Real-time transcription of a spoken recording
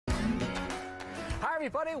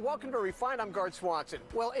everybody, welcome to Refined. I'm Guard Swanson.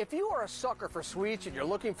 Well, if you are a sucker for sweets and you're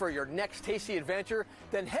looking for your next tasty adventure,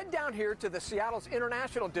 then head down here to the Seattle's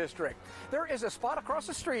International District. There is a spot across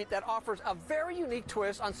the street that offers a very unique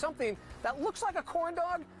twist on something that looks like a corn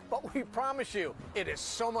dog, but we promise you, it is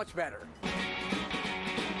so much better.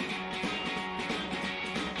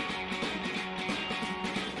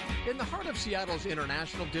 In the heart of Seattle's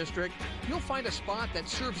International District, you'll find a spot that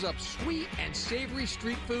serves up sweet and savory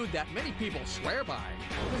street food that many people swear by.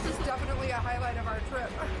 This is definitely a highlight of our trip.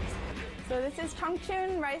 So this is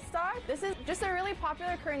ChungChun Rice Dog. This is just a really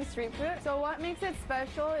popular Korean street food. So what makes it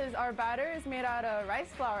special is our batter is made out of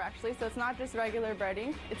rice flour actually, so it's not just regular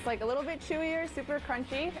breading. It's like a little bit chewier, super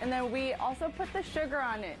crunchy, and then we also put the sugar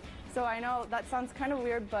on it. So I know that sounds kind of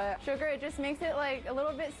weird, but sugar, it just makes it like a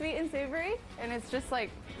little bit sweet and savory, and it's just like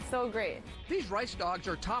so great. These rice dogs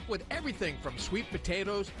are topped with everything from sweet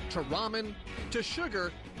potatoes to ramen to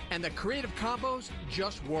sugar, and the creative combos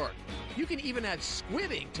just work. You can even add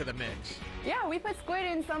squid ink to the mix. Yeah, we put squid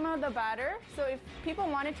in some of the batter, so if people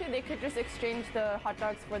wanted to, they could just exchange the hot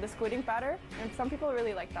dogs for the squid ink batter, and some people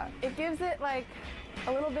really like that. It gives it like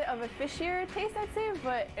a little bit of a fishier taste, I'd say,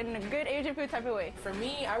 but in a good Asian food type of way. For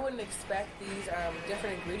me, I wouldn't expect these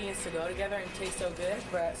different ingredients to go together and taste so good,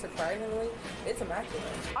 but surprisingly, it's immaculate.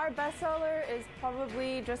 Our bestseller is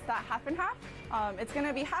probably just that half and half. It's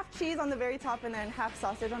gonna be half cheese on the very top and then half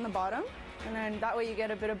sausage on the bottom. And then that way you get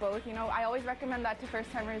a bit of both. You know, I always recommend that to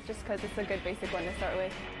first-timers just because it's a good basic one to start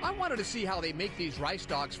with. I wanted to see how they make these rice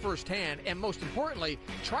dogs firsthand, and most importantly,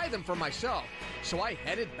 try them for myself. So I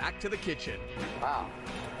headed back to the kitchen. Wow.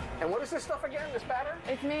 And what is this stuff again, this batter?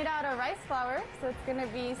 It's made out of rice flour, so it's gonna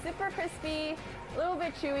be super crispy, a little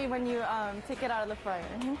bit chewy when you take it out of the fryer.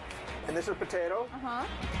 And this is potato? Uh-huh.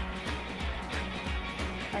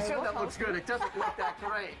 You said that looks good. It doesn't look that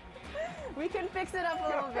great. We can fix it up a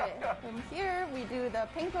little bit. And here, we do the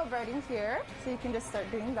panko breading here, so you can just start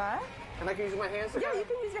doing that. And I can use my hands? Yeah, you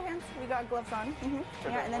can use your hands. We got gloves on.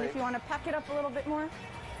 Yeah, and then if you want to pack it up a little bit more.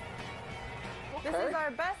 Okay. This is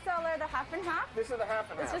our bestseller, the half and half. This is the half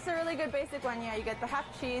and half. It's just a really good basic one. Yeah, you get the half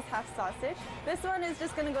cheese, half sausage. This one is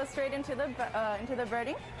just going to go straight into the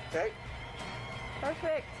breading. Okay.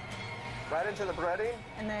 Perfect. Right into the breading.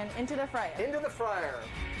 And then into the fryer. Into the fryer.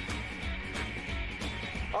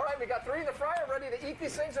 All right, we got 3 in the fryer, ready to eat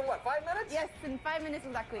these things in what, 5 minutes? Yes, in 5 minutes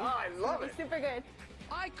exactly. Oh, I love it. Super good.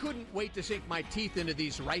 I couldn't wait to sink my teeth into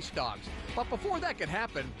these rice dogs. But before that could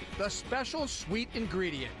happen, the special sweet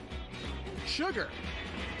ingredient, sugar.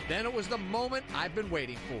 Then it was the moment I've been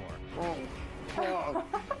waiting for. Oh.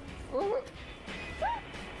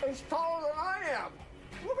 It's taller than I am.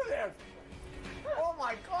 Look at this. Oh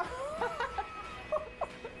my God.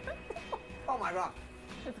 Oh my God.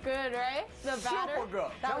 It's good, right? The batter. Super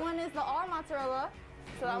good. That one is the all mozzarella.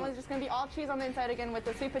 So that one's just going to be all cheese on the inside again with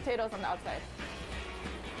the sweet potatoes on the outside.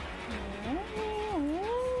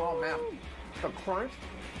 Oh man, the crunch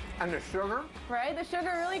and the sugar. Right? The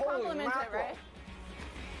sugar really complements it, right?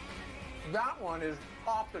 That one is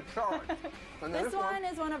off the chart. And this one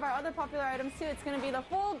is one of our other popular items too. It's going to be the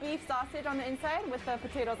full beef sausage on the inside with the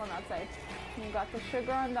potatoes on the outside. And you got the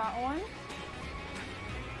sugar on that one.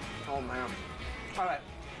 Oh man. All right,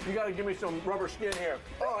 you got to give me some rubber skin here.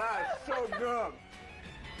 Oh, that is so good.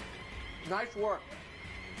 Nice work.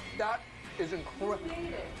 That is incredible. You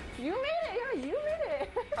made it. You made it. Yeah, you made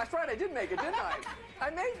it. That's right, I did make it, didn't I? I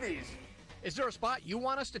made these. Is there a spot you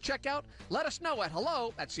want us to check out? Let us know at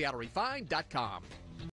hello@seattlerefined.com.